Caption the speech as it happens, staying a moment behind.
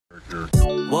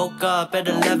Woke up at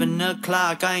 11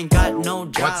 o'clock, I ain't got no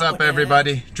job. What's up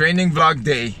everybody? Training vlog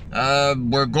day.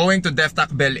 We're going to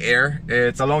DEFTAC Bel-Air.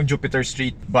 It's along Jupiter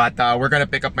Street, but we're gonna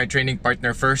pick up my training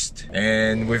partner first.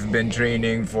 And we've been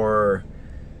training for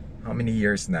how many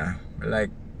years now?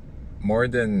 Like more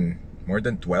than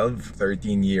 12,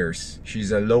 13 years.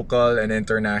 She's a local and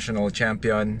international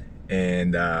champion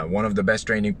and one of the best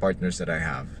training partners that I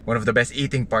have. One of the best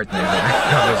eating partners that I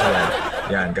have as well.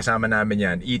 Yan, kasama namin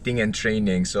yan. Eating and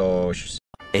training. So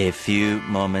a few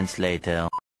moments later.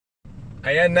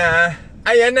 Ayan na!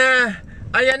 Ayan na!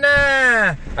 Ayan na!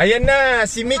 Ayan na!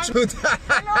 Si Mitch! Ano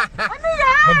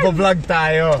yan? Magbo-vlog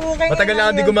tayo. Matagal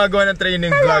na ako di gumagawa ng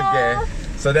training vlog eh.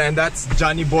 So then that's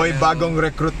Johnny Boy, bagong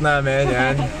recruit namin.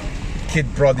 Yan.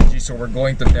 Kid prodigy. So we're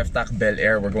going to DEFTAC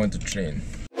Bel-Air. We're going to train.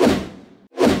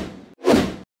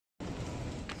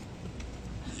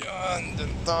 Yan,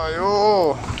 dun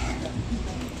tayo.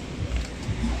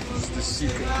 This is the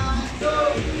secret.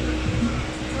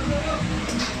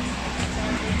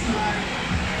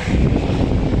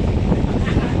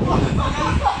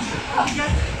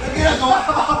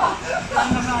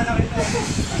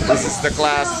 This is the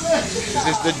class. This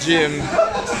is the gym.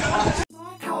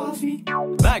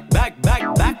 Back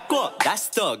up. That's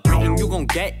the game you gon'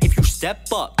 get if you step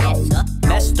up.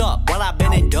 Messed up, while I've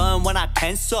been and done when I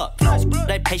tense up.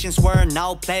 That patience were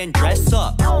now playing dress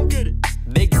up.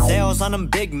 Big sales on them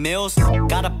big meals.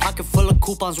 Got a pocket full of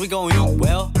coupons, we gon' eat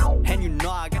well. And you know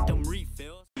I got them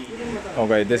refills.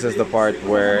 Okay, this is the part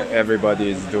where everybody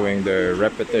is doing the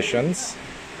repetitions.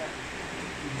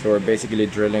 So we're basically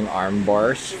drilling arm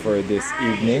bars for this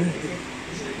evening.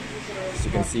 As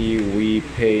you can see, we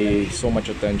pay so much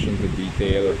attention to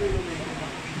detail,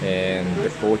 and the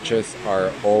coaches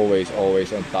are always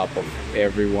on top of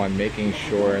everyone, making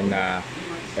sure that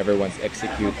everyone's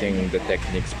executing the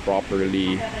techniques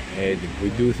properly and we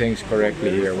do things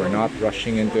correctly here. We're not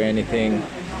rushing into anything.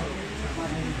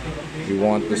 We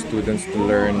want the students to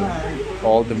learn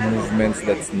all the movements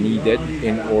that's needed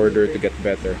in order to get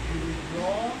better.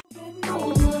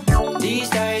 These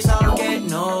days I'll get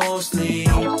no sleep.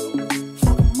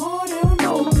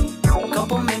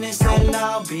 Couple minutes and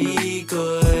I'll be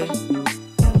good.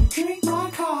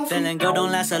 Feeling good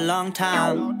don't last a long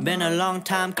time. Been a long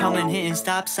time coming, hitting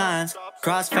stop signs.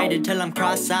 Cross faded till I'm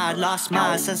cross-eyed. Lost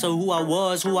my sense of who I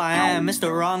was, who I am. It's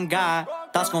the wrong guy.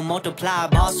 Thoughts gon' multiply,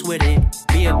 boss with it.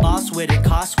 Be a boss with it,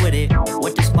 cost with it.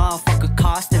 What this motherfucker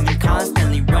costing me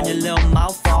constantly. Run your little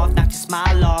mouth off, knock your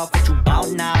smile off. What you bout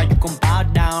now? You gon' bow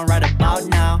down right about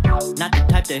now. Not the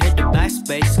type to hit the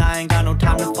backspace. I ain't got no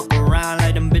time to fuck around.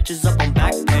 Like them bitches up on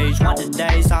Backpage. Want the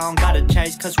days, I don't gotta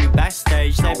chase, cause we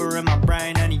backstage. Savor in my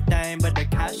brain, anything but the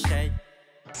cash shade.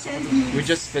 We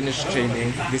just finished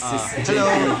training. This is Hello,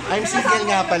 I'm single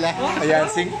nga pala. Ayan,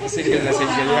 single na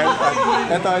single yan.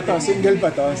 Ito, single ba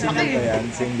to? Single ba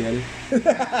yan? Single.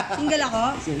 Single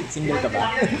ako? Single ka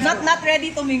ba? Not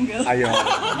ready to mingle. Ayun.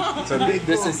 So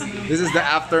this is the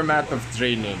aftermath of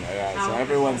training. Ayan. So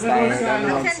everyone's tired.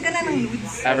 Send ka na ng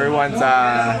nudes. Everyone's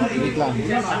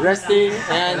resting,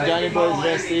 and Johnny Boy's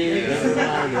resting.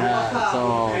 Yeah.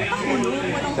 So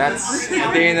that's a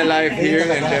day in the life here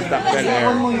in DEFTAC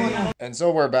Bel-Air. And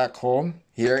so we're back home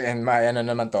here in my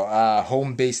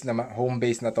home base na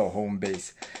to, home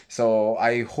base. So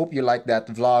I hope you like that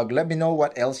vlog. Let me know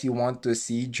what else you want to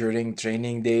see during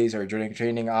training days or during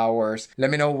training hours. Let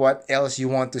me know what else you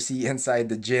want to see inside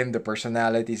the gym, the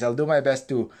personalities. I'll do my best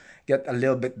to get a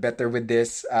little bit better with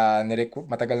this.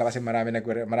 Matagal na kasi marami na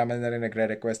rin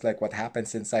nagre-request like what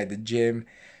happens inside the gym.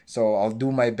 So I'll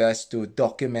do my best to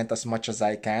document as much as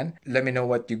I can. Let me know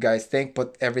what you guys think.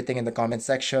 Put everything in the comment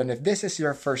section. If this is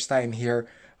your first time here,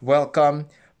 welcome.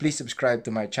 Please subscribe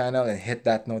to my channel and hit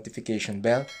that notification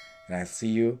bell. And I'll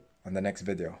see you on the next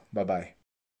video. Bye-bye.